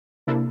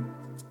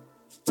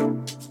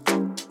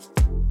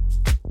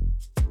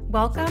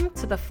Welcome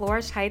to the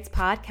Flourish Heights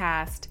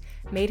podcast,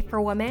 made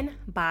for women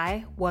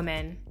by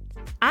women.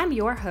 I'm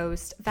your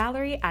host,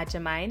 Valerie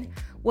Adjamine,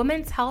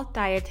 women's health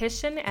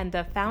dietitian and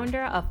the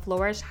founder of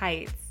Flourish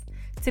Heights.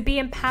 To be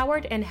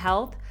empowered in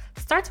health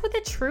starts with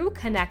a true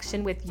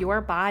connection with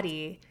your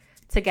body.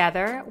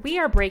 Together, we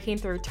are breaking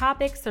through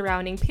topics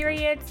surrounding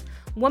periods,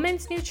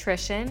 women's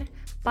nutrition,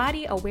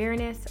 body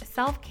awareness,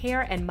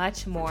 self-care, and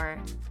much more.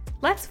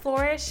 Let's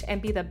flourish and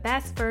be the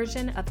best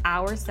version of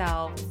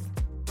ourselves.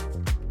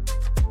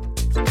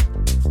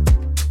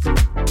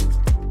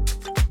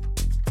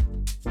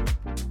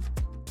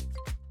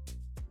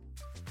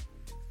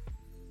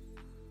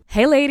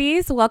 Hey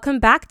ladies, welcome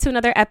back to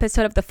another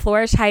episode of the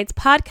Flourish Heights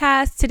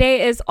podcast.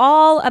 Today is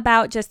all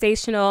about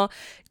gestational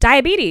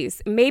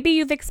diabetes. Maybe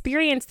you've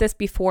experienced this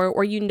before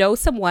or you know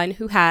someone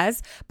who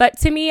has, but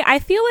to me, I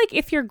feel like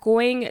if you're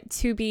looking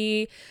to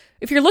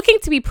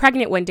be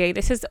pregnant one day,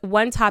 this is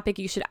one topic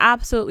you should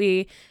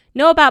absolutely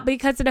know about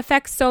because it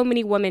affects so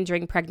many women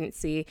during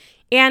pregnancy.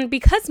 And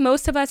because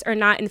most of us are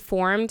not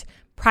informed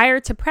prior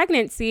to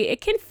pregnancy, it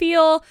can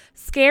feel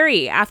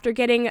scary after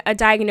getting a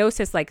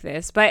diagnosis like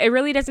this, but it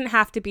really doesn't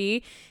have to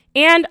be.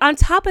 And on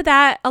top of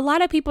that, a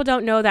lot of people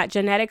don't know that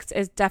genetics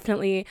is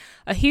definitely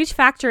a huge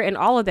factor in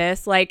all of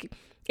this. Like,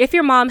 if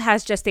your mom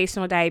has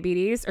gestational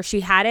diabetes or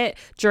she had it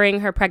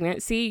during her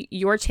pregnancy,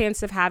 your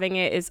chance of having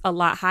it is a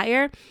lot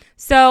higher.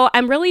 So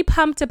I'm really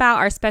pumped about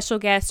our special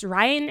guest,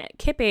 Ryann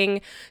Kipping,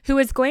 who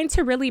is going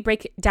to really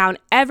break down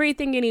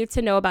everything you need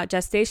to know about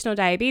gestational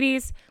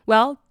diabetes.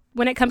 Well,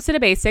 when it comes to the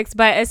basics,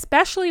 but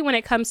especially when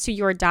it comes to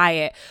your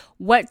diet,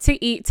 what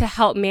to eat to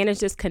help manage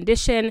this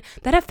condition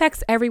that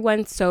affects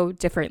everyone so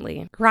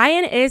differently.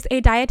 Ryann is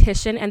a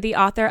dietitian and the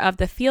author of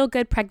the Feel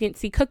Good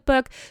Pregnancy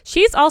Cookbook.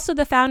 She's also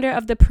the founder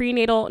of the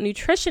Prenatal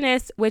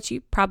Nutritionist, which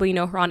you probably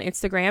know her on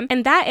Instagram,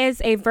 and that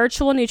is a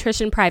virtual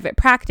nutrition private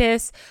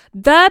practice.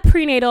 The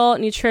Prenatal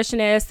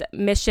Nutritionist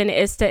mission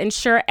is to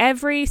ensure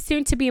every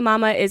soon-to-be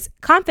mama is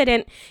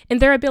confident in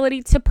their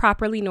ability to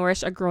properly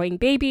nourish a growing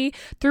baby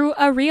through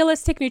a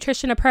realistic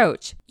nutrition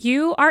approach.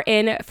 You are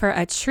in for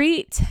a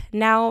treat.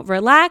 Now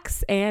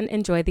relax and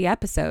enjoy the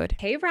episode.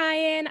 Hey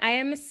Ryann, I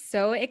am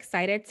so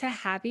excited to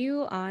have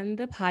you on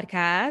the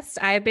podcast.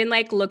 I've been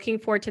looking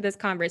forward to this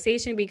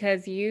conversation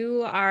because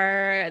you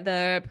are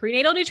the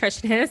prenatal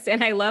nutritionist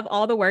and I love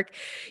all the work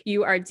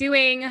you are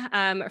doing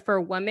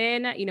for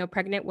women,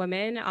 pregnant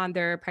women on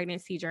their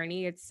pregnancy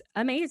journey. It's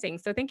amazing.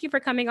 So thank you for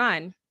coming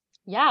on.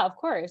 Yeah, of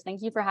course.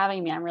 Thank you for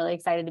having me. I'm really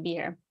excited to be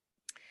here.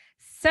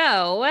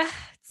 So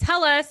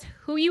tell us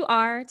who you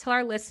are, tell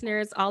our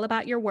listeners all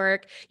about your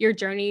work, your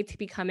journey to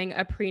becoming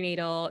a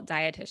prenatal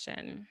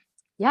dietitian.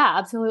 Yeah,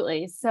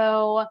 absolutely.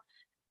 So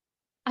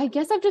I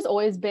guess I've just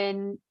always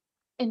been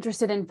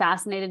interested and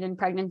fascinated in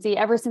pregnancy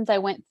ever since I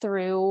went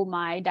through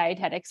my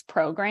dietetics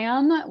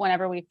program.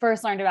 Whenever we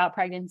first learned about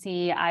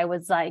pregnancy, I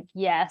was like,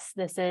 yes,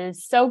 this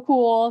is so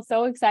cool,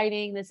 so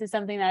exciting. This is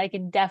something that I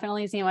can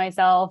definitely see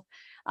myself,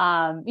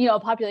 a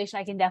population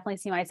I can definitely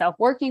see myself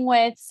working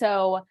with.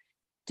 So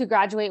to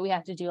graduate, we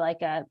have to do a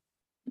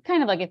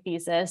kind of like a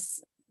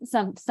thesis,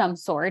 some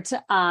sort.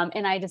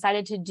 And I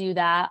decided to do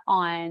that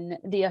on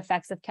the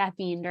effects of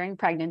caffeine during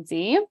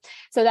pregnancy.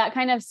 So that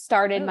kind of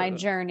started my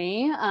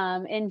journey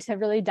into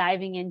really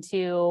diving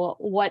into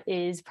what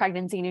is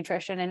pregnancy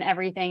nutrition and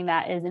everything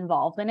that is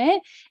involved in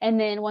it. And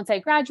then once I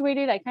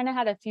graduated, I kind of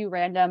had a few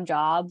random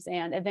jobs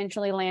and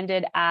eventually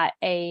landed at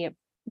a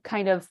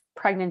kind of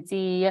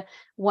pregnancy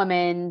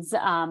women's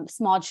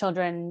small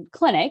children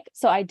clinic.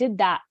 So I did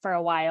that for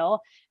a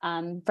while.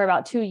 For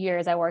about 2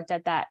 years, I worked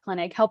at that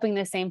clinic helping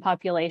the same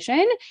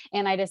population.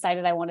 And I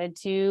decided I wanted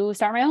to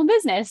start my own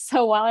business.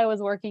 So while I was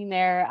working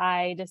there,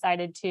 I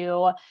decided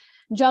to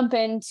jump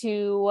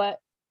into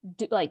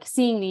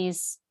seeing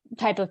these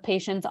type of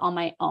patients on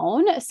my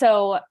own.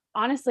 So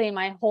honestly,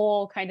 my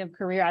whole kind of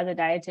career as a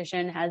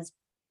dietitian has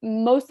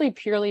mostly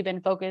purely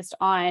been focused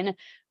on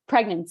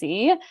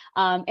pregnancy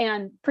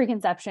and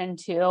preconception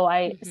too.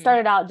 I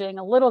started out doing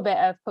a little bit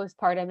of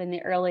postpartum in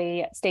the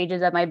early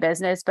stages of my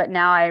business, but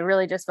now I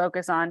really just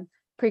focus on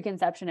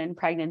preconception and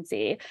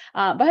pregnancy.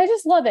 But I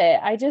just love it.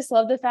 I just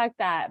love the fact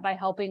that by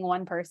helping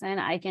one person,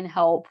 I can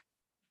help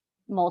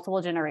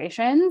multiple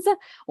generations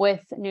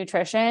with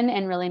nutrition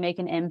and really make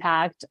an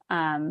impact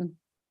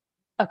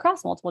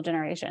across multiple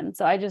generations.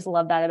 So I just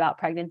love that about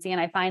pregnancy.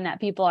 And I find that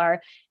people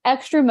are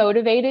extra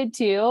motivated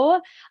too.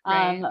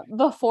 Right.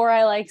 Before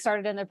I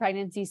started in the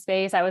pregnancy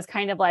space, I was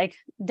kind of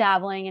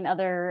dabbling in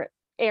other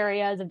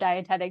areas of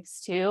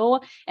dietetics too.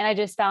 And I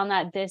just found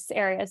that this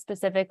area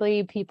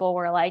specifically, people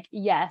were like,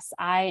 yes,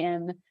 I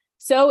am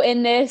so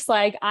in this,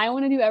 I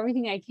want to do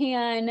everything I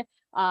can.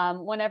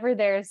 Whenever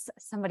there's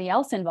somebody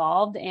else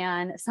involved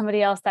and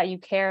somebody else that you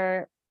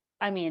care,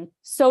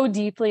 so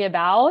deeply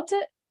about,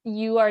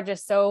 you are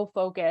just so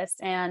focused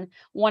and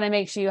want to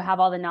make sure you have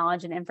all the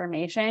knowledge and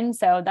information.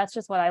 So that's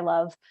just what I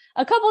love.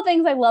 A couple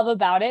things I love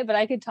about it, but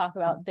I could talk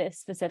about this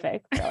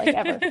specific for like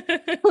ever.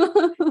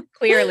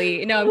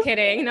 Clearly. No, I'm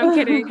kidding. No, I'm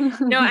kidding.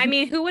 No, I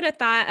mean, who would have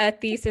thought a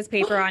thesis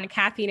paper on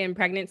caffeine and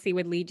pregnancy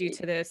would lead you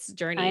to this I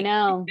journey?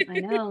 know.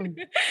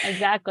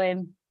 Exactly.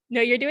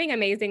 No, you're doing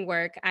amazing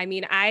work. I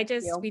mean,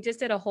 You. we just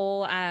did a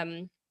whole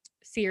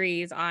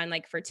series on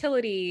like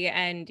fertility,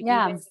 and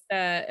Yeah. even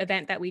the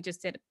event that we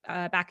just did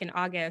back in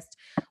August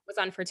was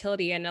on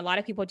fertility. And a lot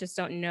of people just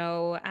don't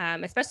know,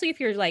 especially if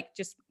you're like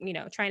just,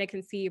 trying to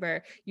conceive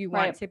or you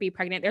want Right. to be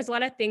pregnant. There's a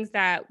lot of things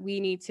that we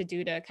need to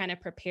do to kind of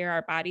prepare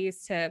our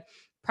bodies to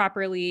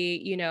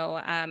properly,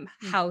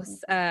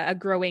 house a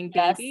growing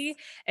Yes. baby.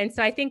 And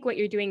so I think what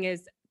you're doing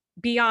is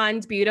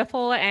beyond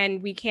beautiful,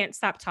 and we can't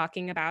stop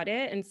talking about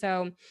it. And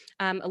so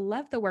I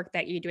love the work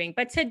that you're doing.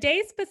 But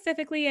today,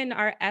 specifically in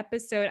our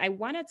episode, I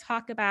want to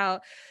talk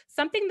about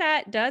something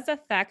that does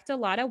affect a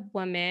lot of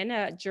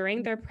women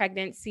during their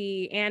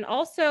pregnancy. And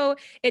also,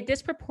 it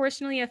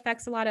disproportionately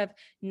affects a lot of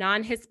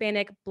non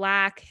Hispanic,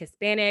 Black,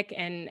 Hispanic,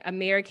 and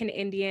American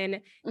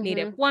Indian,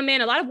 Native Mm-hmm.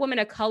 women. A lot of women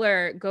of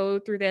color go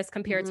through this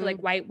compared to Mm-hmm. like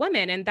white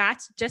women, and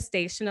that's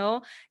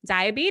gestational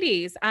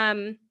diabetes.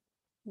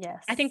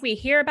 I think Yes. we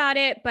hear about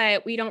it,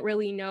 but we don't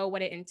really know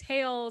what it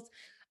entails.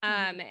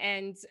 And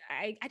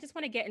I just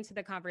want to get into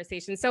the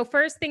conversation. So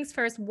first things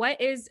first,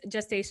 what is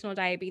gestational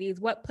diabetes?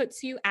 What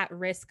puts you at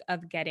risk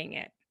of getting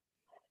it?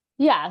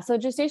 Yeah. So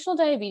gestational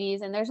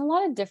diabetes, and there's a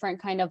lot of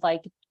different kind of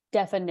like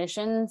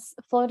definitions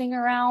floating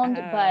around,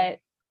 Oh, but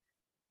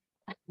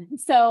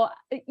so,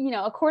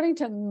 according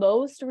to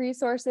most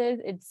resources,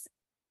 it's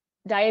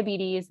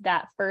diabetes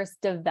that first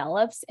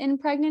develops in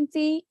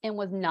pregnancy and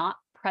was not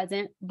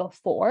present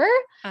before,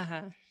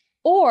 uh-huh.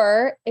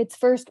 or it's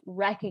first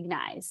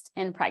recognized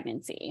in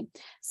pregnancy.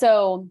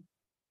 So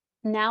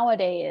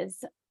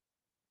nowadays,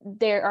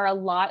 there are a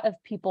lot of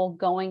people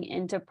going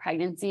into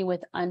pregnancy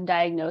with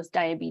undiagnosed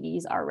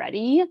diabetes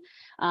already.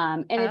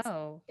 And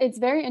Oh, it's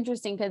very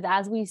interesting because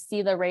as we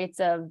see the rates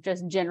of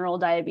just general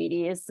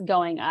diabetes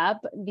going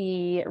up,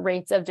 the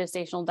rates of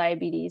gestational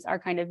diabetes are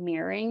kind of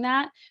mirroring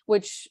that,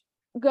 which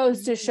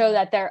goes to show mm,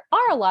 that there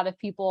are a lot of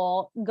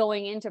people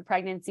going into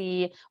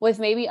pregnancy with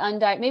maybe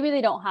maybe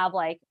they don't have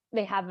like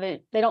they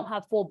don't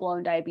have full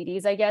blown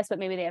diabetes, I guess, but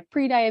maybe they have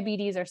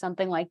pre-diabetes or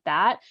something like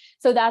that.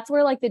 So that's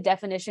where like the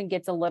definition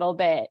gets a little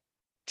bit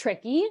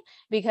tricky,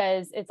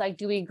 because it's like,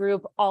 do we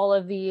group all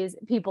of these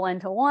people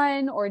into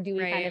one, or do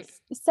we kind of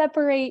right.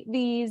 separate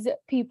these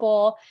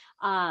people?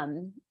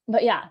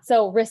 But yeah,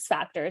 so risk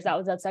factors, that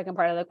was the second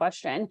part of the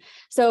question.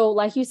 So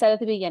like you said at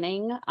the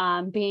beginning,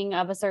 being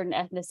of a certain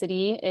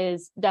ethnicity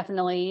is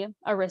definitely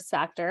a risk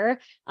factor.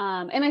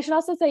 And I should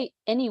also say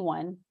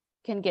anyone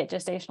can get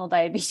gestational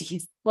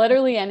diabetes,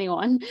 literally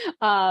anyone.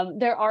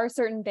 There are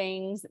certain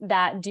things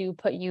that do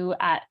put you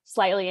at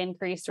slightly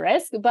increased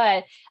risk,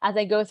 but as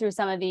I go through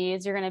some of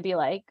these, you're going to be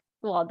like,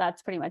 well,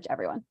 that's pretty much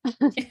everyone.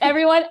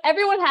 Everyone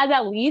has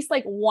at least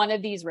like one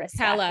of these risk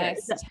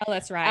factors. Tell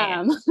us,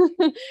 Ryan.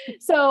 Um,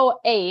 so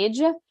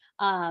age,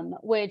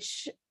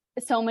 which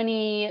so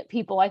many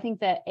people, I think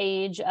the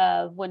age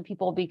of when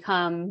people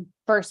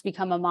first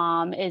become a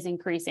mom is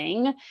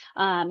increasing.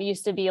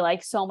 Used to be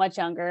like so much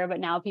younger, but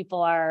now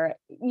people are,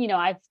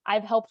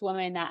 I've helped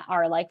women that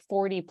are like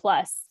 40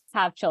 plus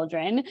have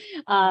children.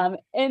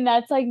 And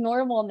that's like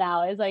normal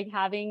now, is like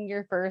having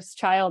your first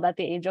child at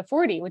the age of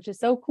 40, which is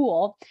so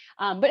cool.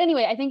 But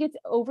anyway, I think it's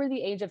over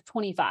the age of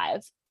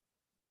 25. So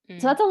Mm.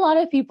 that's a lot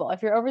of people.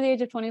 If you're over the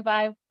age of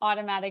 25,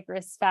 automatic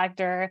risk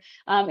factor.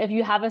 If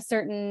you have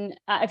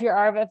if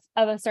you're of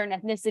a certain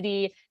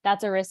ethnicity,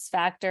 that's a risk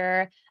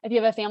factor. If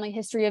you have a family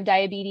history of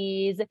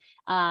diabetes,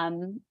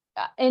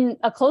 in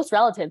a close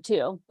relative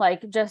too,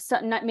 like just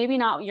maybe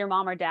not your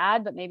mom or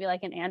dad, but maybe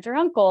like an aunt or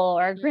uncle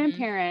or a Mhm.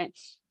 grandparent,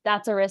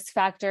 that's a risk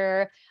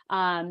factor.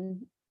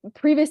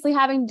 Previously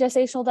having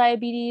gestational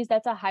diabetes,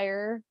 that's a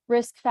higher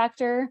risk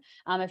factor.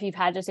 If you've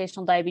had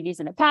gestational diabetes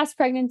in a past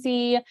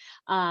pregnancy,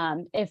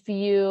 if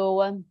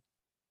you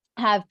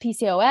have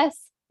PCOS,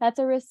 that's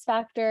a risk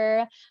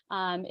factor.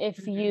 If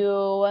Mhm.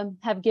 you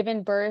have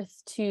given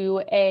birth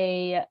to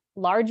a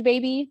large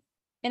baby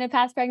in a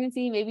past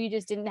pregnancy, maybe you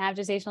just didn't have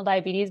gestational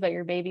diabetes, but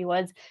your baby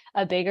was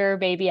a bigger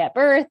baby at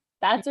birth,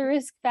 that's a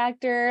risk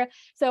factor.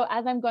 So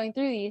as I'm going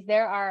through these,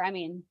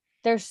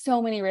 there's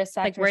so many risk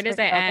Like, where factors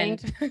for does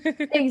it developing.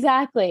 end?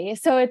 Exactly.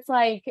 So it's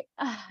like,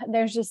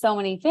 there's just so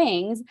many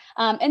things.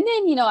 And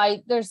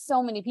then, there's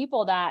so many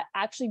people that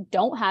actually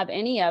don't have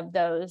any of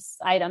those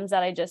items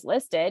that I just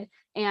listed,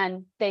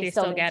 and they They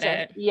still still get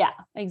get it. yeah,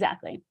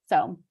 exactly.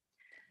 So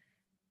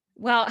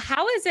Well,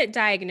 how is it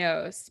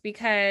diagnosed?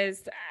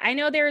 Because I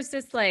know there's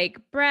this like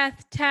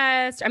breath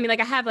test. I mean,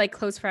 like I have like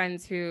close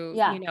friends who,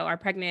 yeah. are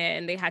pregnant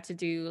and they had to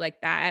do like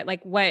that.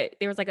 Like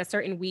there was like a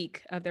certain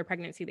week of their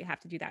pregnancy, they have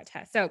to do that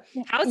test. So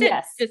how is it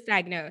Yes. just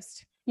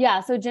diagnosed?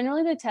 Yeah. So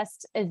generally the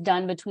test is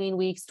done between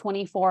weeks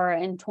 24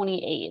 and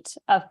 28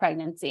 of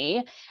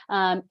pregnancy.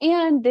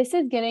 And this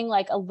is getting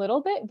like a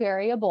little bit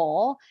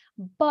variable,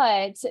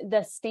 but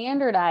the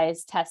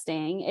standardized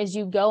testing is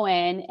you go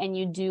in and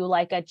you do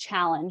like a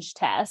challenge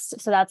test.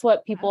 So that's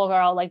what people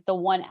call like the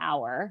 1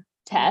 hour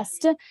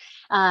test.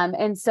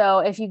 And so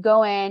if you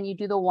go in, you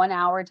do the 1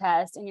 hour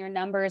test and your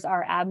numbers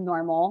are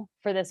abnormal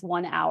for this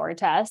 1 hour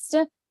test,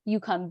 you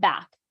come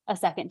back a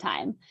second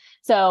time.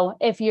 So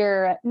if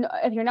your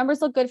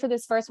numbers look good for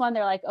this first one,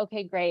 they're like,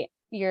 okay, great.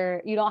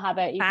 You don't have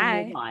it. You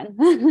can move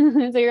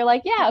on. So you're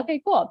like, yeah, okay,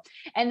 cool.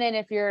 And then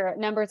if your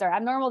numbers are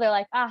abnormal, they're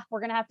like, we're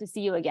going to have to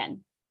see you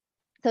again.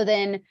 So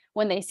then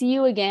when they see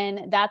you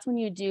again, that's when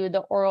you do the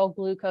oral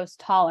glucose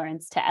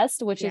tolerance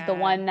test, which is the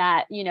one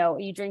that,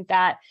 you drink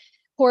that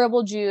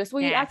horrible juice.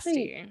 Well, you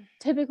actually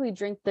typically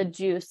drink the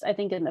juice, I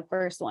think, in the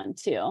first one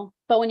too.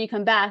 But when you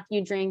come back,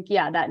 you drink,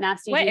 that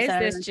nasty juice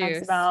that everyone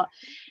talks about.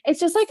 It's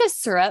just like a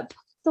syrup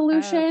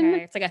solution. Oh,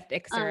 okay. It's like a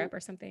thick syrup or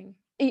something.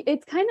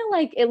 It's kind of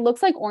like, it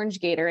looks like orange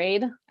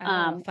Gatorade,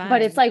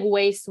 but it's like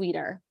way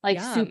sweeter, like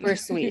super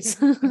sweet.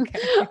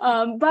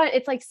 But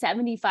it's like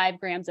 75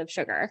 grams of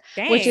sugar,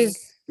 which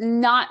is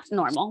not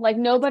normal. Like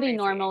nobody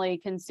normally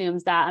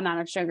consumes that amount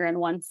of sugar in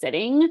one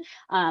sitting,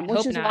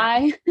 which is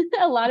why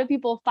a lot of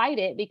people fight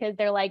it, because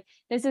they're like,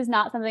 this is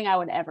not something I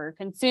would ever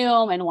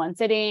consume in one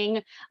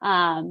sitting.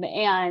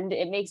 And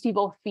it makes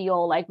people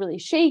feel like really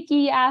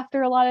shaky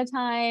after a lot of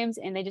times,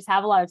 and they just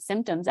have a lot of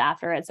symptoms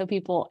after it. So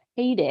people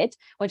hate it,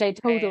 which I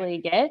totally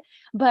get.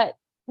 But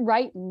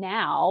right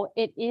now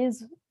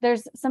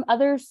there's some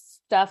other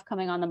stuff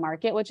coming on the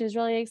market, which is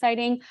really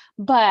exciting.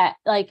 But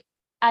like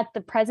at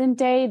the present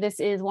day, this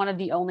is one of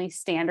the only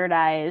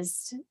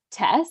standardized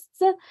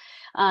tests.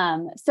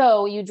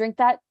 So you drink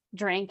that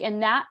drink,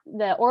 and that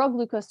the oral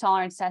glucose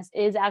tolerance test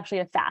is actually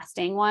a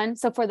fasting one.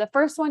 So for the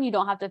first one, you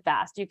don't have to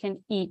fast. You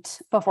can eat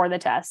before the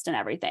test and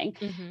everything.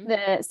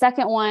 The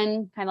second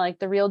one, kind of like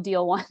the real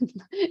deal one,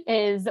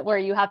 is where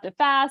you have to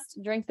fast,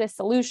 drink this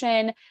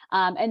solution,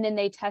 and then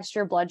they test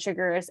your blood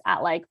sugars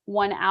at like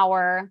 1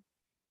 hour,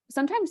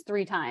 sometimes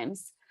 3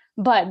 times.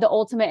 But the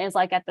ultimate is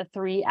like at the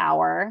 3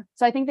 hour.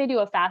 So I think they do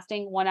a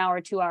fasting 1 hour,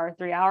 2 hour,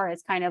 3 hour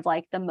is kind of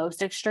like the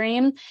most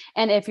extreme.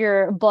 And if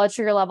your blood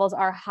sugar levels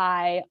are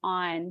high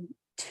on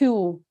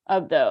 2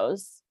 of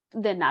those,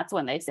 then that's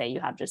when they say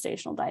you have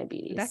gestational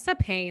diabetes. That's a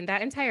pain.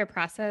 That entire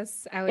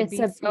process, I would be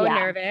so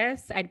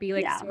nervous. I'd be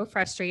like so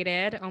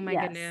frustrated. Oh my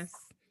goodness.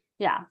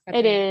 Yeah,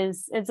 it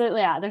is. There's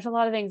a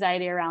lot of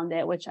anxiety around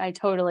it, which I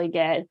totally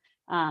get.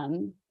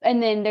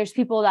 And then there's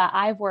people that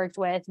I've worked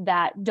with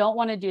that don't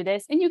want to do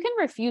this, and you can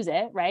refuse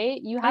it, right?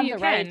 You have the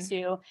right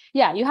to,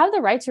 you have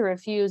the right to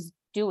refuse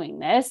doing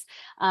this.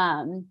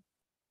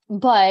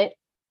 But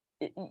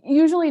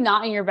usually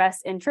not in your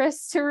best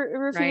interest to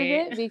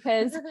refuse it,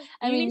 because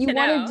you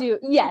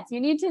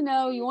need to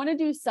know, you want to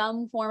do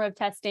some form of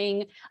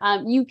testing.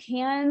 You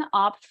can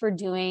opt for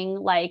doing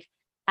like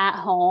at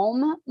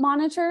home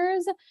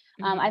monitors.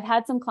 I've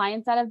had some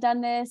clients that have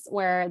done this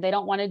where they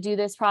don't want to do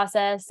this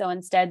process. So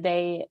instead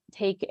they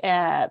take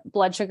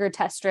blood sugar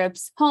test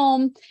strips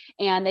home,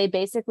 and they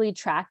basically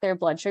track their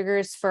blood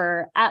sugars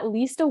for at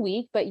least a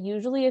week. But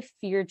usually if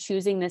you're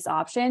choosing this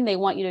option, they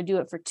want you to do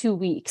it for 2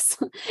 weeks.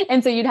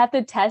 And so you'd have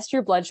to test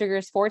your blood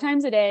sugars 4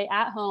 times a day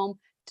at home,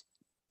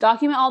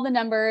 document all the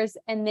numbers,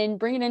 and then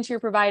bring it into your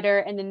provider.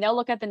 And then they'll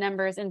look at the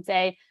numbers and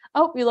say,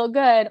 oh, you look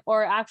good,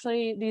 or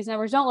actually these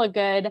numbers don't look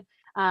good.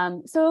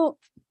 So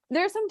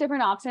there's some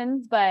different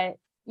options, but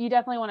you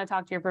definitely want to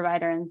talk to your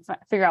provider and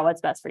figure out what's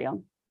best for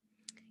you.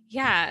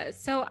 Yeah.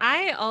 So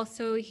I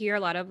also hear a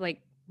lot of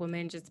like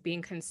women just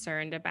being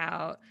concerned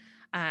about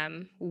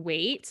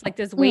weight. Like,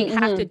 does weight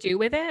have to do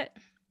with it?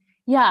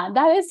 Yeah,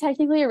 that is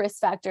technically a risk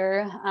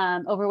factor.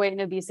 Overweight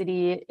and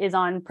obesity is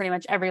on pretty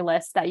much every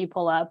list that you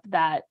pull up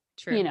that,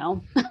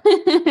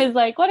 is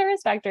like, what are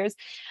risk factors?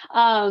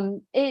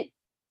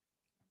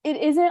 It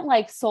isn't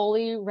like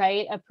solely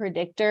a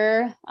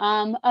predictor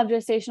of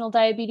gestational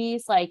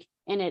diabetes, like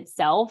in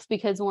itself,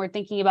 because when we're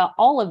thinking about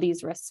all of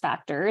these risk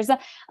factors,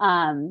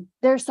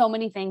 there's so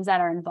many things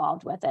that are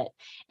involved with it.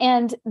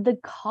 And the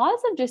cause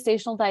of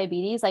gestational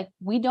diabetes, like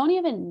we don't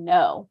even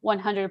know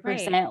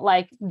 100%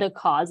 like the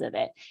cause of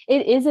it.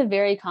 It is a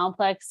very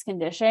complex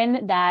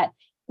condition that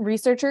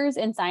researchers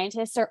and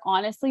scientists are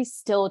honestly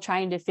still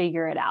trying to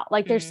figure it out.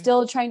 Like they're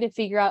still trying to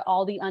figure out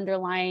all the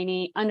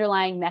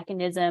underlying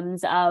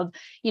mechanisms of,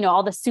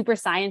 all the super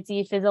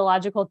sciencey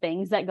physiological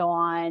things that go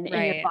on in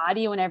your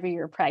body whenever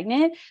you're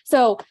pregnant.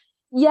 So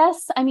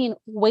yes, I mean,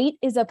 weight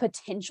is a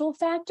potential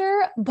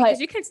factor, but because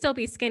you can still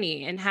be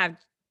skinny and have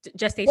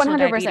gestational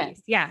 100%.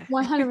 Diabetes. Yeah.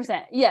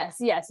 100%. Yes.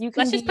 You can.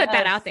 Let's just put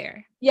that out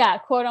there. Yeah.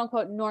 Quote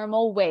unquote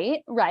normal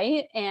weight.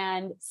 Right.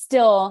 And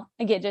still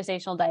get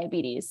gestational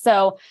diabetes.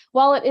 So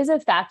while it is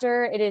a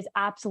factor, it is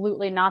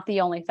absolutely not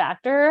the only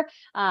factor.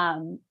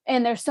 And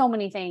there's so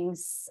many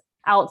things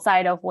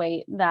outside of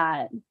weight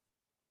that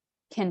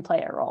can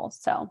play a role.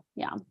 So,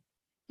 yeah.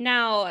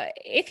 Now,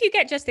 if you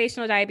get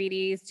gestational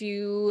diabetes, do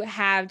you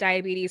have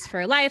diabetes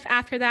for life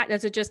after that?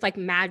 Does it just like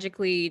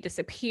magically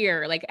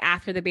disappear like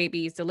after the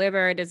baby's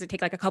delivered? Does it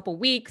take like a couple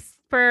weeks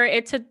for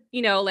it to,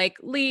 like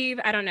leave?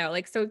 I don't know.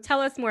 Like, so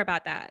tell us more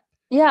about that.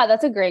 Yeah,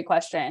 that's a great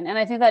question. And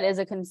I think that is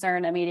a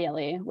concern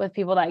immediately with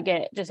people that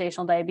get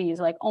gestational diabetes.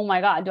 Like, oh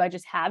my God, do I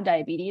just have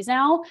diabetes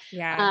now?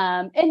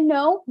 Yeah. And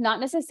no, not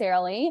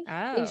necessarily. They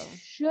Oh,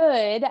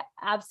 should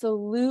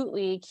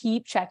absolutely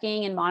keep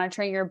checking and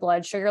monitoring your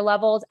blood sugar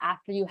levels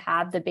after you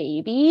have the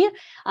baby.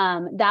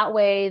 That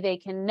way they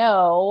can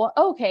know,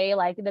 okay,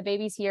 like the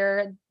baby's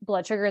here,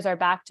 blood sugars are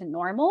back to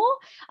normal.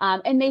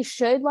 And they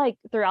should, like,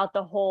 throughout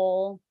the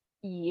whole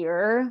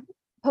year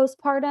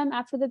postpartum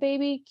after the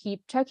baby,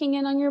 keep checking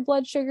in on your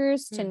blood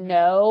sugars to hmm.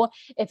 know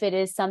if it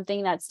is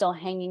something that's still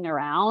hanging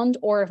around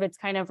or if it's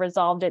kind of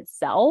resolved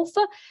itself.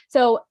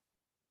 So,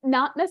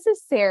 not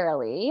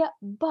necessarily,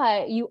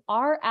 but you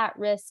are at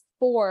risk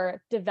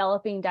for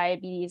developing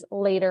diabetes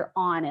later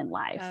on in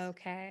life.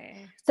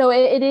 Okay. So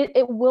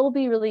it will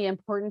be really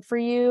important for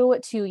you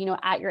to,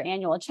 at your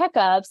annual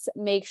checkups,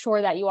 make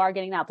sure that you are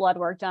getting that blood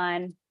work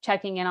done,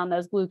 checking in on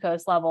those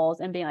glucose levels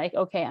and being like,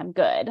 okay, I'm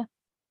good.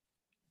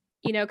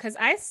 Because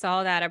I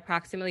saw that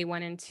approximately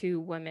 1 in 2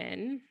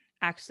 women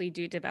actually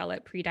do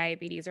develop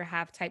prediabetes or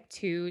have type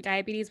 2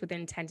 diabetes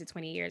within 10 to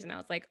 20 years. And I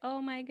was like,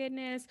 oh my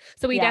goodness.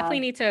 So we Yeah. definitely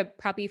need to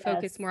probably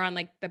focus Yes. more on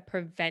like the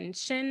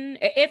prevention,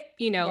 if,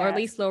 or at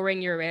least Yes.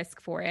 lowering your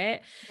risk for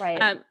it.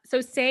 Right. So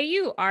say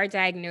you are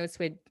diagnosed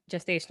with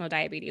gestational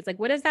diabetes, like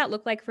what does that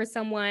look like for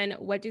someone?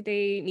 What do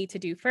they need to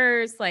do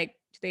first? Like,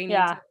 do they need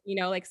to,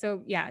 Yeah.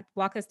 so yeah,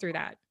 walk us through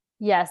that.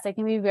 Yes, it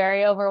can be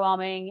very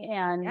overwhelming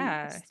and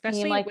Yeah, seem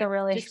especially like a with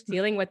really just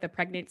dealing with the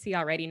pregnancy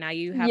already. Now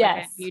you have like a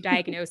yes. new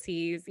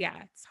diagnoses.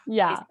 Yeah, it's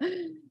Yeah.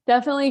 crazy.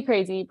 Definitely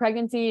crazy.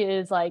 Pregnancy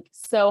is like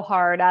so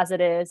hard as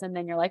it is and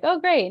then you're like, "Oh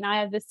great, now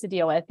I have this to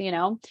deal with."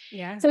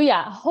 Yeah. So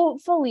yeah,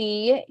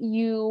 hopefully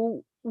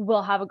you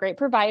will have a great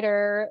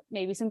provider,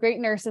 maybe some great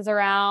nurses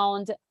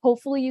around.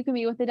 Hopefully you can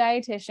meet with a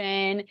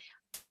dietitian.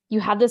 You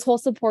have this whole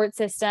support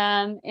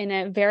system in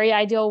a very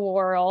ideal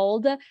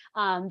world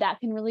that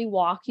can really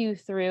walk you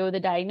through the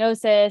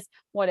diagnosis,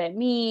 what it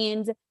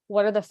means,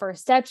 what are the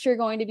first steps you're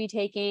going to be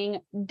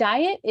taking.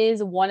 Diet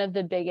is one of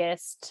the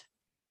biggest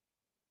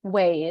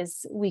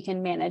ways we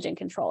can manage and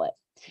control it.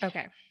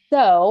 Okay.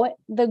 So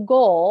the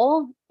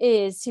goal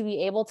is to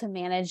be able to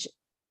manage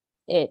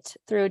it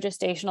through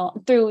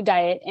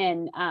diet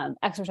and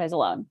exercise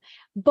alone,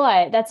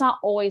 but that's not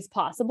always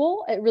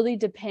possible. It really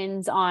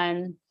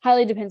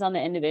highly depends on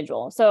the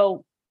individual.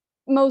 So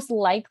most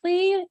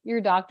likely your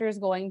doctor is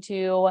going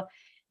to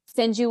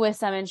send you with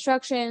some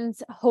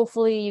instructions.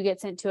 Hopefully you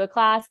get sent to a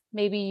class,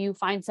 maybe you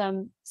find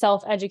some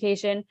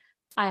self-education.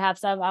 I have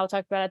some I'll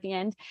talk about at the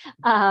end,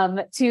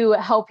 to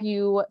help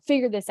you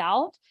figure this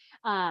out.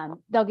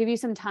 They'll give you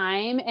some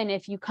time. And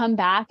if you come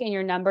back and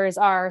your numbers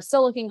are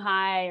still looking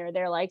high, or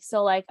they're like,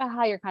 still like,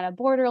 you're kind of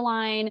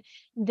borderline,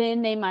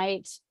 then they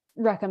might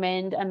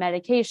recommend a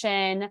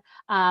medication.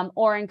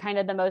 Or in kind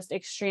of the most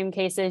extreme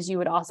cases, you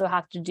would also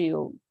have to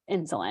do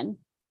insulin.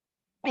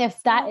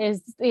 If that Oh,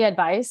 is the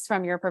advice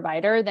from your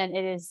provider, then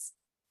it is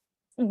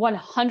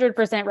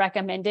 100%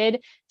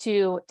 recommended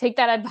to take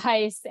that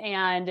advice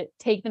and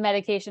take the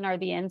medication or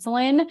the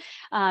insulin,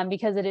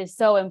 because it is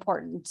so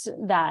important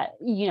that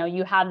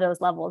you have those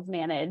levels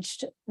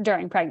managed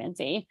during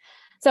pregnancy.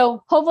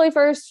 So hopefully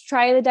first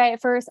try the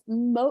diet first.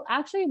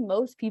 Actually,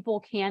 most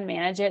people can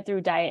manage it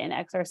through diet and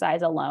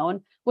exercise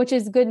alone, which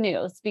is good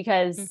news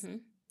because hmm.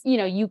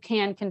 you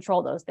can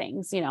control those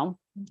things.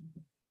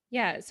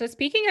 Yeah. So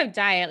speaking of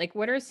diet, like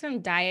what are some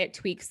diet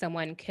tweaks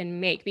someone can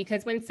make?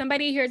 Because when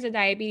somebody hears of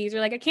diabetes,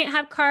 they're like, I can't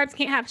have carbs,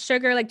 can't have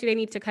sugar. Like, do they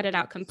need to cut it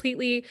out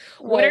completely?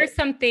 What are Right.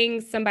 some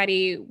things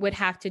somebody would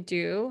have to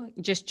do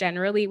just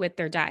generally with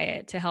their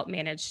diet to help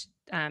manage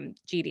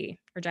GD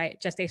or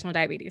gestational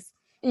diabetes?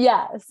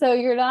 Yeah, so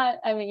you're not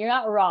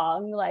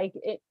wrong. Like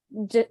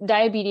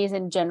diabetes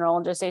in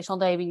general, gestational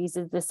diabetes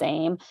is the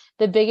same.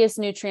 The biggest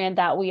nutrient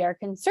that we are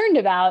concerned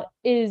about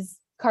is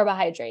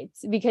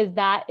carbohydrates because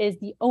that is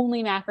the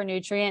only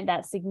macronutrient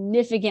that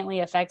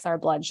significantly affects our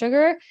blood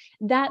sugar.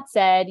 That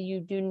said, you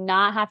do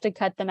not have to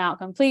cut them out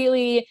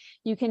completely.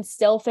 You can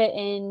still fit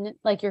in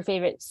like your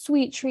favorite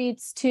sweet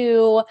treats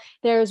too.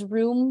 There's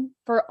room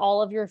for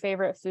all of your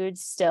favorite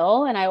foods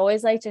still. And I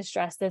always like to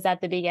stress this at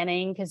the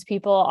beginning because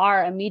people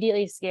are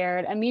immediately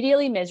scared,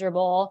 immediately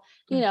miserable.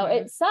 Hmm.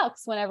 It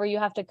sucks whenever you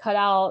have to cut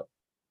out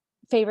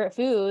favorite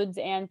foods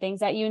and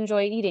things that you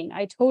enjoy eating.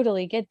 I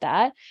totally get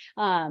that.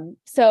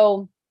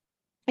 So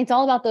it's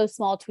all about those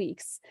small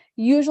tweaks.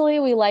 Usually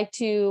we like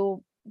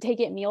to take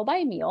it meal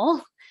by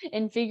meal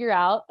and figure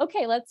out,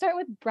 okay, let's start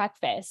with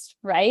breakfast,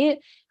 right?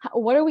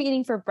 What are we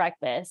eating for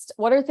breakfast?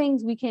 What are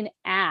things we can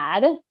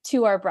add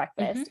to our Hmm.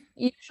 breakfast?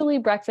 Usually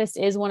breakfast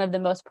is one of the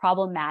most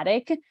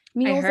problematic I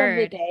meals of the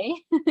heard. day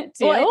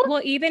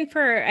Well, too. even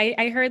for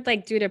I heard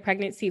like due to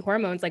pregnancy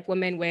hormones, like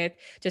women with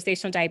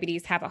gestational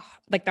diabetes have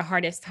like the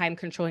hardest time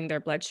controlling their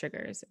blood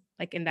sugars,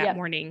 like in that Yep.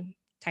 morning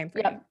time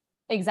frame. Yep.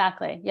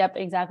 Exactly. Yep.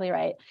 Exactly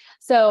right.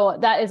 So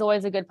that is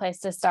always a good place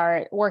to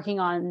start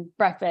working on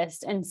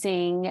breakfast and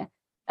seeing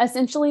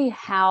essentially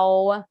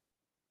how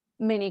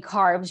many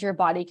carbs your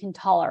body can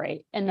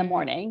tolerate in the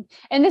morning.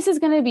 And this is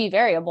going to be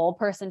variable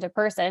person to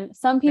person.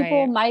 Some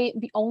people might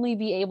only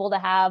be able to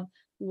have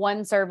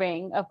one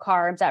serving of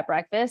carbs at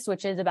breakfast,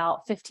 which is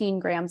about 15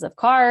 grams of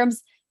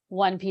carbs,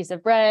 one piece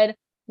of bread,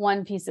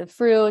 one piece of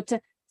fruit,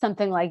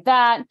 something like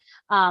that.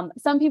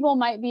 Some people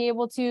might be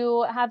able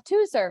to have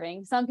two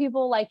servings. Some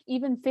people, like,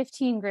 even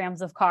 15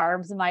 grams of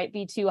carbs might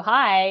be too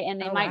high, and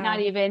they might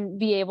not even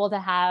be able to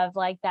have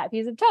like that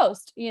piece of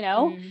toast, you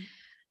know?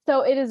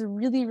 So it is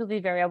really, really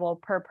variable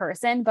per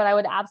person, but I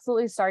would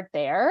absolutely start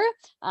there.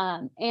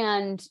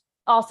 And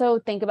also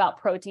think about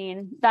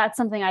protein. That's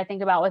something I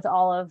think about with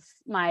all of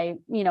my,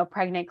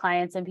 pregnant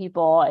clients and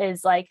people,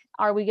 is like,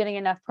 are we getting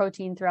enough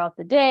protein throughout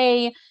the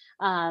day?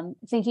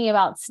 Thinking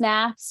about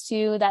snacks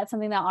too. That's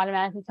something that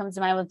automatically comes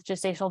to mind with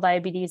gestational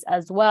diabetes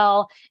as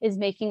well, is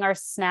making our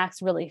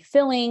snacks really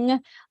filling.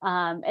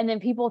 And then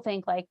people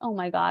think like, oh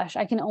my gosh,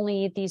 I can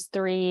only eat these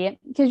three,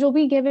 because you'll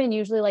be given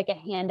usually like a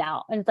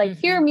handout and it's like,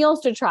 here are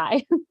meals to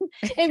try.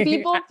 And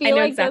people feel I know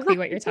like exactly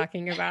what you're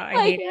talking about. I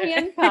like hate it.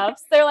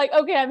 handcuffs. They're like,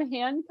 okay, I'm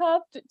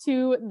handcuffed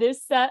to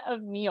this set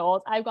of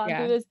meals. I've gone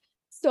through this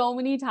so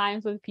many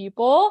times with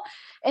people,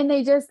 and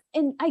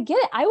and I get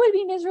it. I would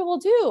be miserable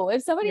too.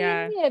 If somebody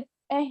gave me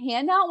a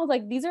handout with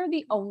like, these are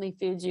the only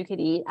foods you could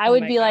eat, I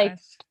would be like,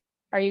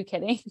 are you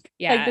kidding?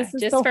 Yeah. Like, this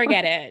is just so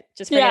forget it.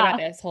 Just forget about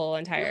this whole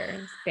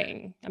entire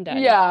thing. I'm done.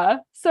 Yeah.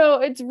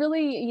 So it's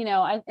really,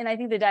 I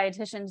think the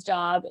dietitian's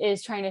job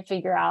is trying to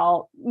figure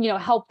out,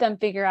 help them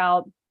figure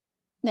out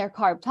their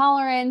carb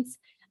tolerance,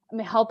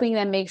 helping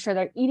them make sure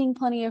they're eating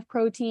plenty of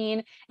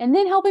protein, and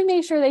then helping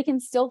make sure they can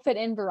still fit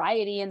in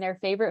variety in their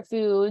favorite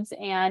foods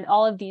and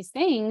all of these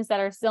things that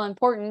are still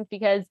important,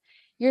 because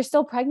you're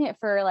still pregnant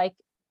for like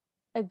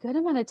a good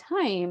amount of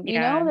time.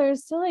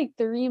 There's still like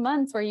 3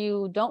 months where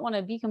you don't want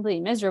to be completely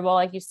miserable.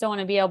 Like, you still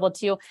want to be able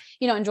to,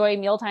 enjoy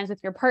meal times with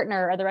your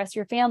partner or the rest of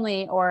your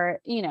family, or.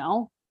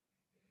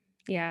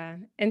 Yeah.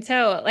 And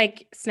so,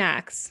 like,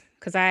 snacks,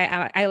 because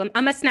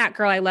I'm a snack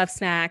girl. I love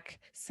snack.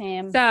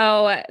 Same.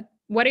 So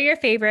what are your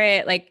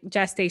favorite, like,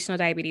 gestational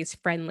diabetes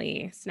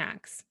friendly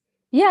snacks?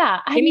 Yeah.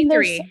 Give me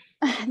three.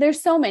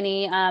 There's so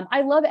many.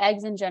 I love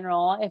eggs in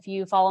general. If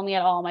you follow me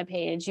at all on my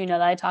page, you know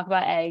that I talk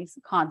about eggs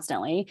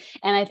constantly.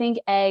 And I think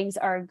eggs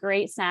are a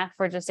great snack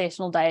for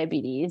gestational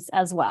diabetes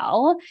as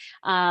well.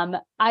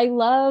 I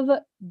love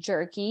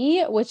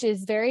jerky, which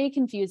is very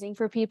confusing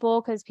for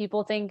people, because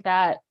people think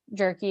that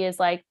jerky is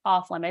like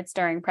off limits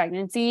during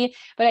pregnancy,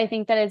 but I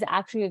think that is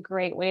actually a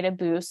great way to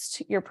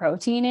boost your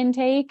protein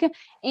intake.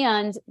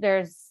 And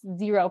there's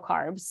 0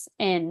 carbs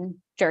in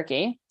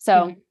jerky.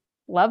 So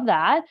love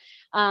that.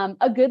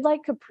 A good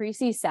like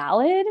caprese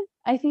salad,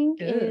 I think,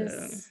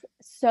 is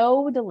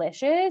so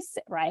delicious,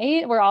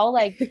 right? We're all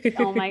like,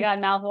 oh my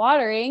God, mouth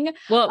watering.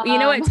 Well, you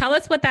know what? Tell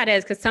us what that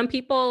is, because some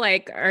people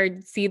like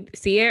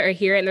see it or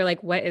hear it and they're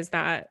like, what is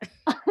that?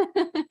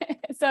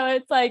 So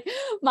it's like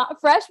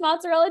fresh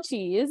mozzarella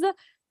cheese,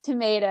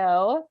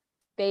 tomato,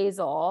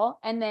 basil,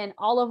 and then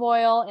olive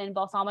oil and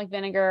balsamic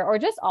vinegar, or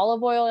just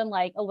olive oil and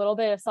like a little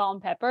bit of salt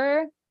and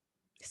pepper.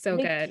 So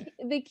good.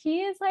 The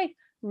key is like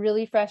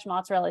really fresh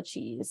mozzarella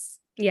cheese.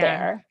 Yeah.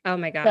 There. Oh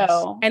my gosh.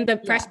 So, and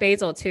the fresh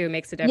basil too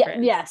makes a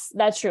difference. Yes,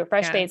 that's true.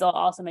 Fresh basil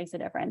also makes a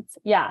difference.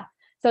 Yeah.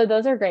 So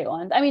those are great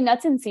ones. I mean,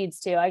 nuts and seeds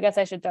too. I guess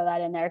I should throw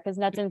that in there, because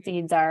nuts and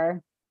seeds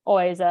are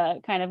always a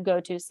kind of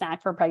go-to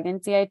snack for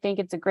pregnancy. I think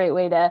it's a great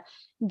way to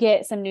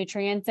get some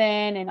nutrients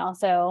in, and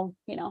also,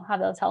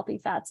 have those healthy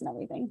fats and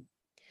everything.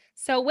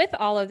 So with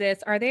all of this,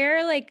 are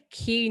there like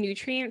key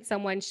nutrients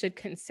someone should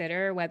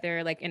consider,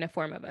 whether like in a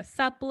form of a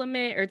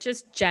supplement or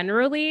just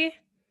generally?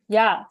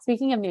 Yeah.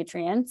 Speaking of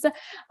nutrients,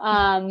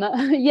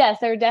 yes,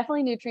 there are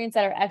definitely nutrients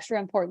that are extra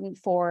important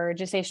for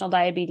gestational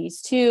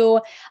diabetes too.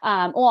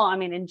 Well, I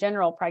mean, in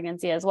general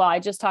pregnancy as well. I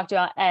just talked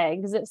about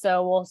eggs.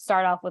 So we'll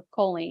start off with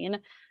choline.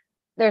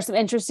 There's some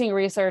interesting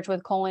research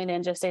with choline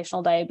and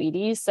gestational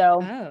diabetes.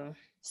 So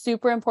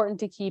super important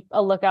to keep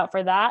a lookout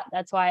for that.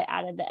 That's why I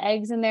added the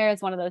eggs in there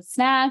as one of those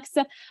snacks.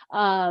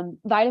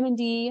 Vitamin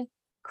D,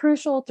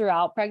 crucial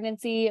throughout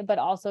pregnancy, but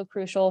also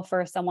crucial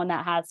for someone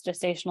that has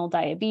gestational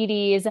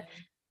diabetes.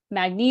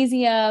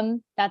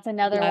 Magnesium, that's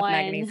another one.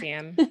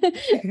 Magnesium.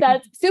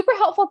 That's super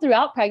helpful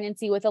throughout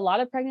pregnancy with a lot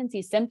of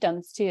pregnancy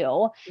symptoms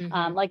too.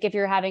 Like if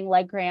you're having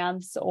leg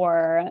cramps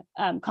or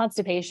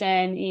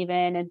constipation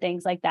even, and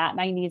things like that,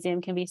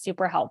 magnesium can be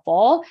super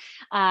helpful.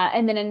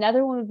 And then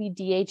another one would be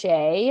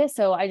DHA.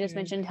 So I just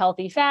mentioned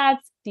healthy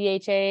fats.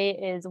 DHA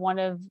is one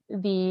of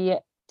the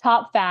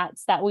top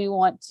fats that we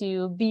want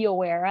to be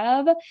aware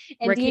of. And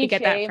where can you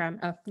get that from?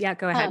 Oh, yeah,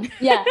 go ahead.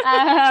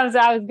 So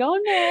I was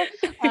going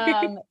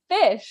there.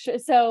 Fish.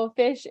 So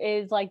fish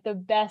is like the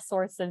best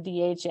source of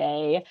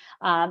DHA.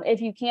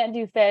 If you can't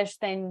do fish,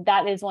 then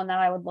that is one that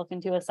I would look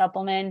into a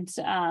supplement.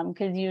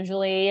 Because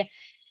usually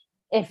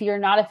if you're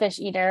not a fish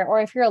eater, or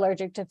if you're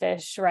allergic to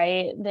fish,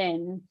 right,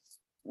 then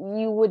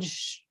you would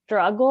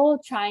struggle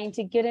trying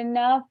to get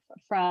enough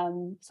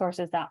from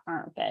sources that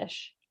aren't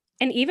fish.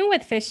 And even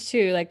with fish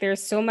too, like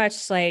there's so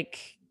much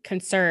like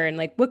concern,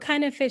 like what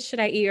kind of fish should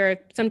I eat? Or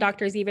some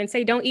doctors even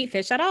say don't eat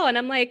fish at all. And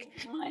I'm like,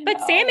 I but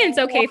salmon's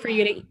know. okay for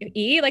you to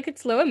eat. Like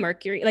it's low in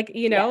mercury. Like,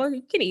 Yes.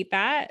 you can eat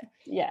that.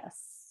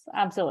 Yes,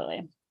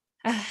 absolutely.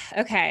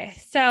 Okay.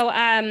 So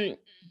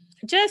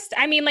just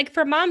I mean, like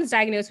for moms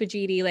diagnosed with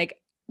GD, like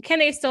can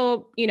they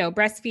still,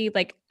 breastfeed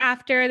like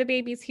after the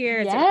baby's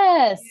here? Is it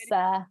Yes.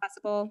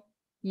 possible?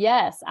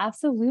 Yes,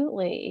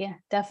 absolutely.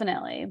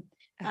 Definitely.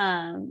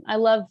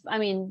 I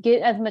mean,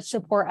 get as much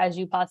support as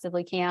you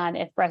possibly can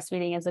if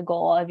breastfeeding is a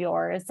goal of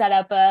yours. Set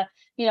up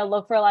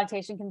look for a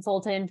lactation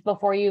consultant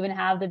before you even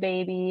have the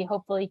baby.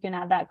 Hopefully you can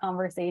have that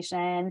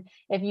conversation.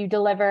 If you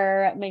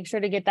deliver, make sure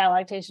to get that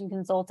lactation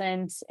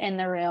consultant in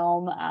the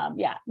room.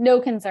 Yeah,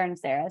 no concerns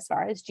there as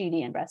far as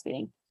GD and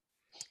breastfeeding.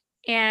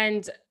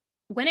 And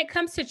when it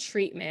comes to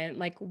treatment,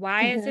 like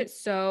why is it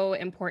so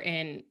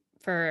important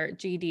for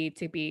GD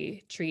to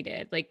be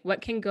treated? Like what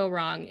can go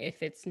wrong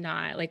if it's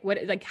not? Like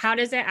how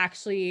does it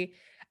actually,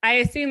 I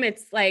assume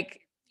it's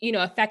like,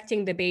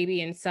 affecting the baby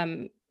in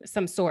some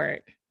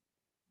sort.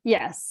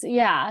 Yes.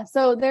 Yeah.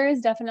 So there is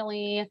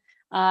definitely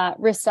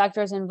risk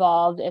factors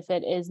involved if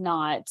it is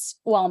not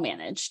well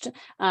managed.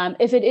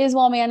 If it is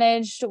well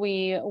managed,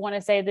 we want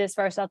to say this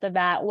first off the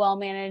bat, well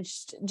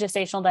managed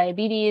gestational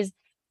diabetes,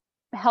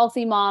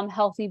 healthy mom,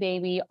 healthy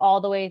baby,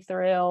 all the way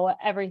through,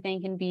 everything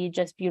can be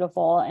just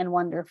beautiful and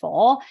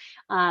wonderful.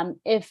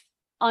 If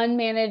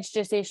unmanaged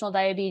gestational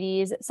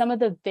diabetes, some of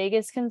the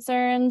biggest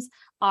concerns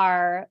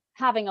are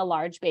having a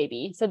large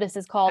baby. So this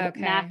is called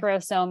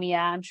macrosomia.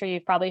 I'm sure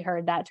you've probably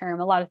heard that term.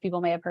 A lot of people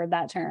may have heard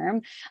that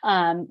term,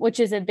 which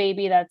is a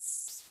baby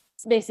that's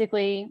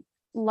basically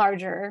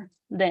larger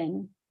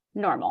than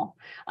normal,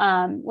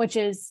 which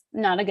is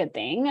not a good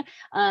thing.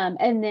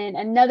 And then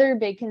another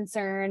big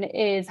concern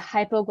is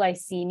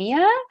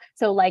hypoglycemia.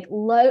 So like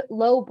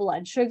low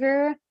blood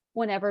sugar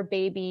whenever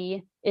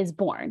baby is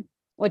born,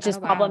 which is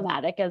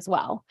problematic as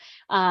well.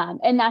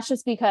 And that's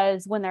just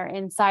because when they're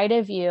inside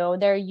of you,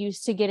 they're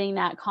used to getting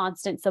that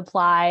constant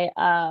supply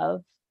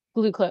of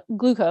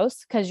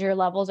glucose because your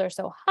levels are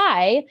so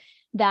high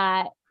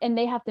and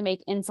they have to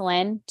make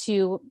insulin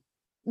to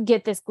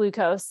get this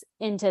glucose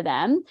into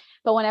them.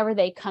 But whenever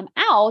they come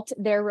out,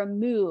 they're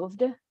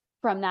removed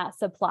from that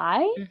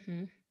supply,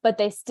 but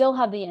they still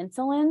have the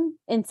insulin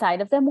inside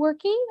of them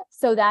working.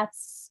 So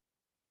that's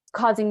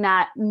causing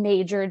that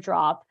major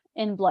drop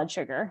in blood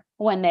sugar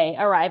when they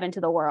arrive into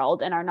the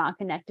world and are not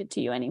connected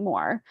to you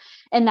anymore.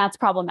 And that's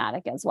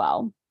problematic as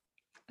well.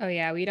 Oh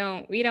yeah, we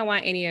don't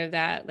want any of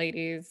that,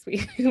 ladies.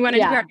 We want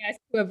to do our best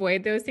to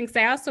avoid those things.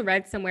 I also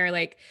read somewhere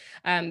like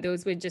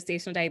those with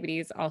gestational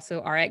diabetes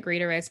also are at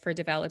greater risk for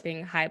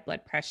developing high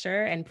blood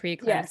pressure and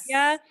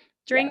preeclampsia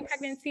during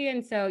pregnancy.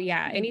 And so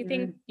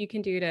anything you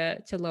can do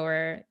to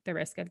lower the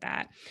risk of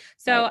that.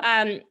 So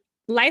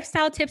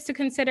lifestyle tips to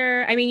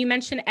consider. I mean, you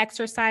mentioned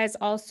exercise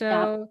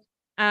also.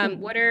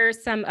 What are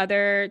some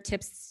other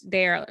tips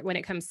there when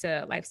it comes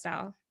to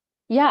lifestyle?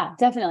 Yeah,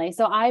 definitely.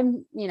 So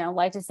I'm,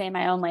 like to stay in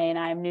my own lane.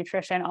 I'm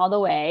nutrition all the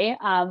way.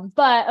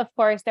 But of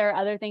course, there are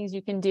other things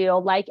you can do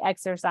like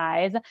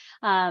exercise.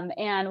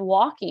 And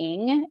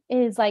walking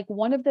is like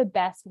one of the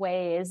best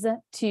ways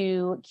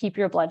to keep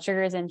your blood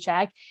sugars in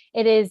check.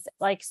 It is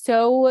like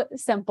so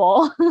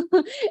simple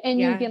and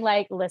you can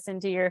like listen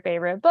to your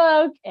favorite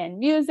book and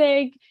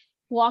music.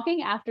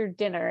 Walking after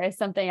dinner is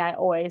something I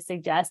always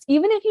suggest.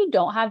 Even if you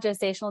don't have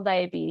gestational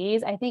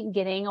diabetes, I think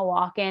getting a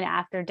walk in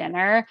after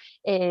dinner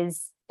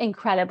is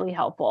incredibly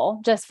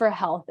helpful just for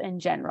health in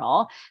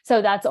general.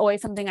 So that's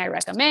always something I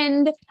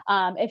recommend.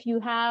 If you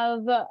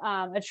have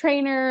a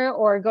trainer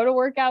or go to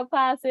workout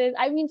classes,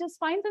 I mean, just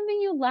find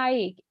something you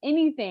like,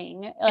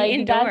 anything. Like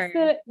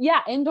indoors.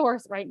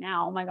 Indoors right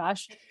now. Oh my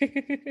gosh.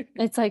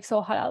 It's like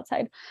so hot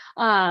outside.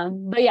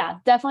 But yeah,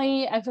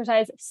 definitely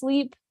exercise.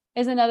 Sleep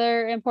is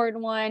another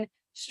important one.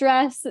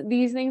 Stress,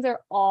 these things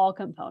are all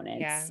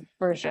components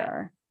for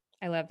sure.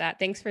 I love that.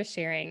 Thanks for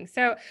sharing.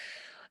 So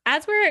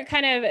as we're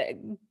kind of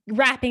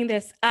wrapping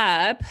this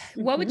up,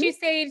 what would you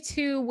say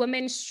to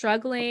women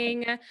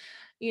struggling,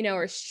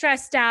 or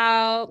stressed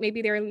out?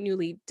 Maybe they're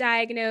newly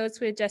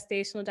diagnosed with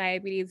gestational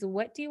diabetes.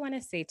 What do you want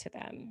to say to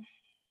them?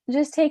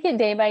 Just take it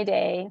day by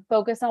day,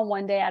 focus on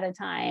one day at a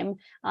time.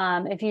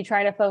 If you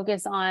try to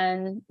focus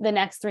on the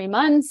next 3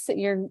 months,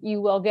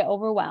 you will get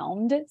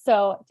overwhelmed.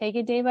 So take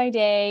it day by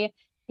day,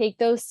 take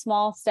those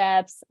small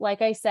steps.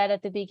 Like I said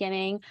at the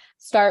beginning,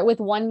 start with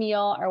one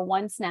meal or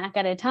one snack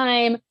at a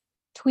time,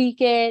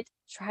 tweak it,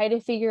 try to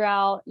figure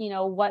out,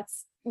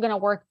 what's going to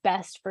work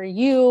best for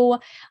you,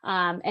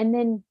 and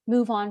then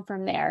move on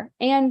from there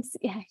and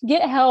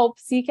get help,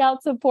 seek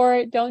out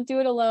support. Don't do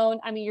it alone.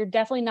 I mean, you're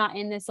definitely not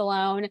in this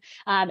alone.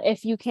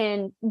 If you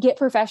can get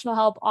professional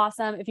help,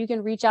 awesome. If you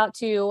can reach out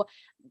to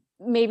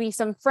maybe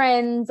some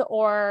friends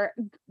or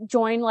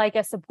join like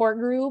a support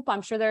group,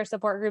 I'm sure there are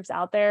support groups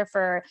out there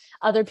for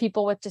other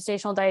people with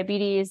gestational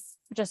diabetes,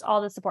 just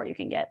all the support you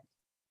can get.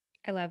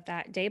 I love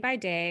that. Day by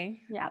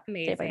day. Yeah.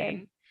 Amazing. Day by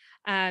day.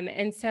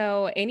 And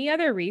so any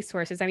other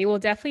resources, I mean, we'll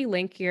definitely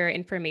link your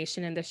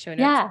information in the show notes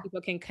so Yeah.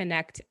 people can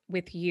connect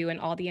with you and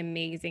all the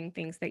amazing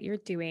things that you're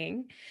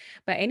doing.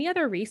 But any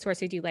other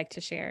resources you'd like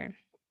to share?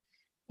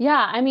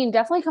 Yeah, I mean,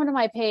 definitely come to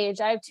my page.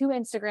 I have two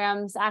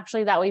Instagrams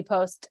actually that we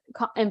post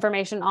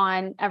information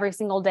on every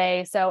single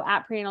day. So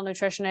at Prenatal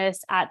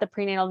Nutritionist, at the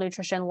Prenatal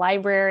Nutrition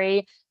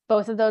Library.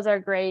 Both of those are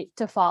great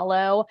to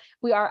follow.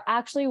 We are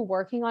actually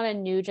working on a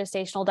new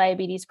gestational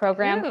diabetes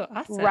program Oh,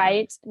 awesome.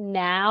 right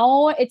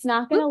now. It's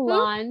not going Whoop, to whoop.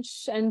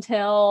 launch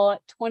until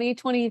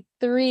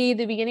 2023,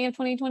 the beginning of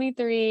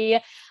 2023.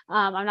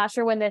 I'm not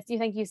sure when this, you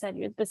think you said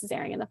this is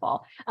airing in the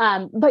fall.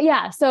 But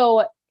yeah,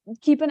 so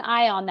keep an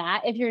eye on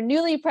that. If you're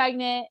newly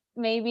pregnant,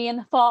 maybe in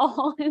the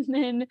fall, and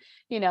then,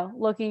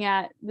 looking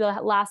at the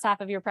last half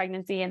of your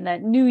pregnancy in the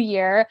new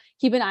year,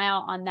 keep an eye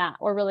out on that.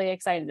 We're really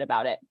excited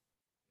about it.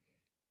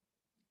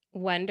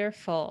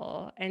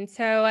 Wonderful. And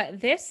so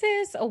this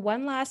is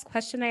one last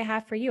question I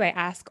have for you. I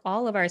ask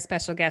all of our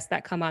special guests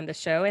that come on the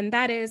show, and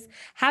that is,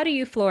 how do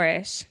you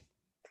flourish?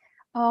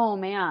 Oh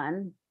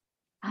man,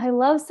 I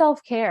love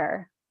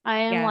self-care.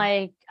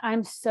 Yeah.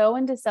 I'm so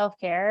into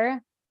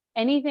self-care.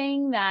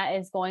 Anything that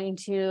is going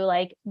to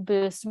like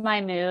boost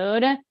my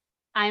mood,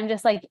 I'm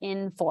just like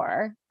in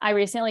for. I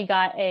recently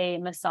got a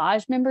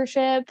massage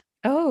membership.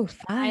 Oh,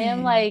 I am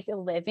fun. like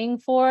living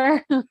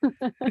for.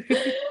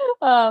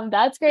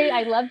 That's great.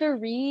 I love to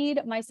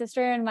read. My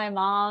sister and my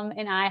mom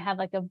and I have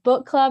like a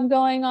book club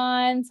going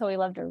on, so we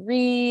love to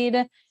read.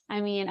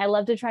 I mean, I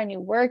love to try new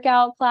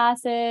workout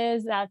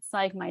classes. That's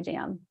like my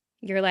jam.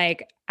 You're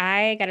like,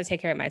 I got to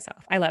take care of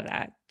myself. I love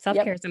that.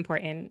 Self-care Yep. is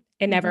important.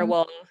 It never Mhm.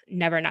 will,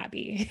 never not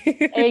be.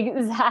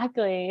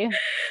 Exactly.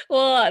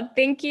 Well,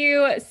 thank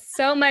you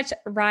so much,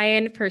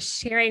 Ryann, for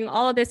sharing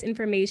all of this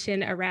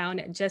information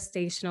around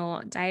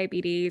gestational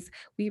diabetes.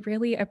 We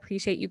really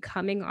appreciate you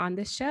coming on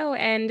the show,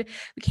 and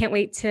we can't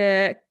wait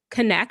to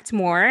connect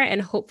more.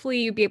 And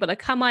hopefully, you'll be able to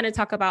come on and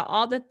talk about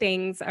all the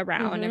things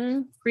around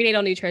Mhm.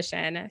 prenatal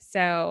nutrition.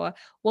 So,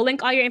 we'll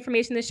link all your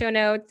information in the show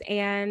notes.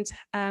 And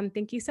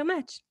thank you so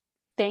much.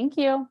 Thank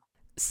you.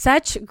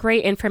 Such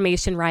great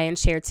information Ryann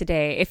shared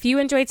today. If you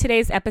enjoyed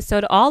today's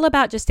episode all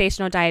about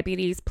gestational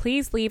diabetes,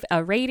 please leave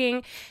a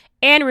rating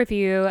and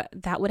review.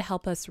 That would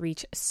help us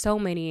reach so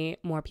many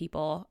more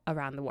people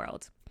around the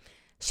world.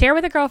 Share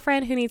with a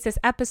girlfriend who needs this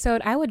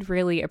episode. I would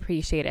really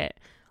appreciate it.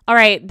 All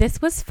right,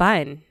 this was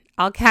fun.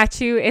 I'll catch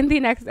you in the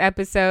next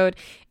episode.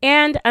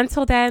 And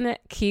until then,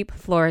 keep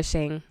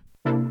flourishing.